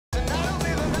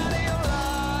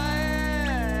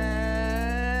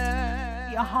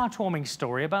A heartwarming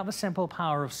story about the simple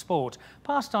power of sport,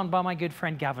 passed on by my good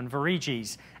friend Gavin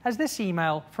Varegis, as this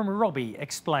email from Robbie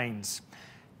explains.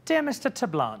 Dear Mr.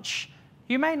 Terblanche,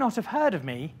 you may not have heard of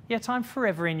me, yet I'm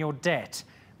forever in your debt.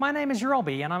 My name is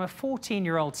Robbie and I'm a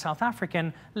 14-year-old South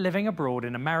African living abroad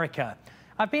in America.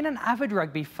 I've been an avid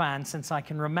rugby fan since I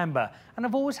can remember, and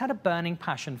I've always had a burning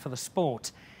passion for the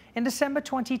sport. In December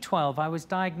 2012, I was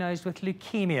diagnosed with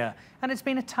leukemia, and it's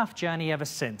been a tough journey ever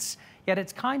since. Yet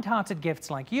it's kind-hearted gifts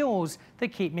like yours that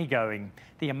keep me going.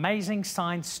 The amazing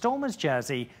signed Stormers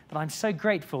jersey that I'm so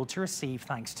grateful to receive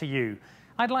thanks to you.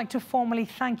 I'd like to formally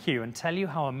thank you and tell you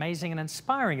how amazing and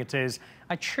inspiring it is.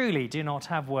 I truly do not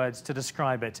have words to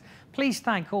describe it. Please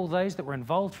thank all those that were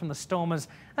involved from the Stormers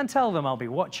and tell them I'll be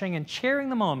watching and cheering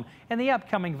them on in the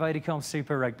upcoming Vodacom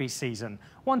Super Rugby season.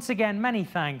 Once again, many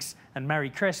thanks and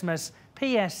Merry Christmas.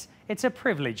 P.S. It's a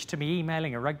privilege to be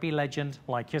emailing a rugby legend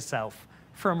like yourself.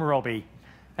 From Robbie.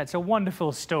 It's a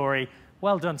wonderful story.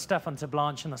 Well done, Stefan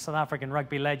Terblanche and the South African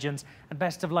Rugby Legends. And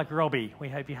best of luck, Robbie. We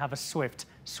hope you have a swift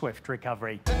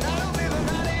recovery.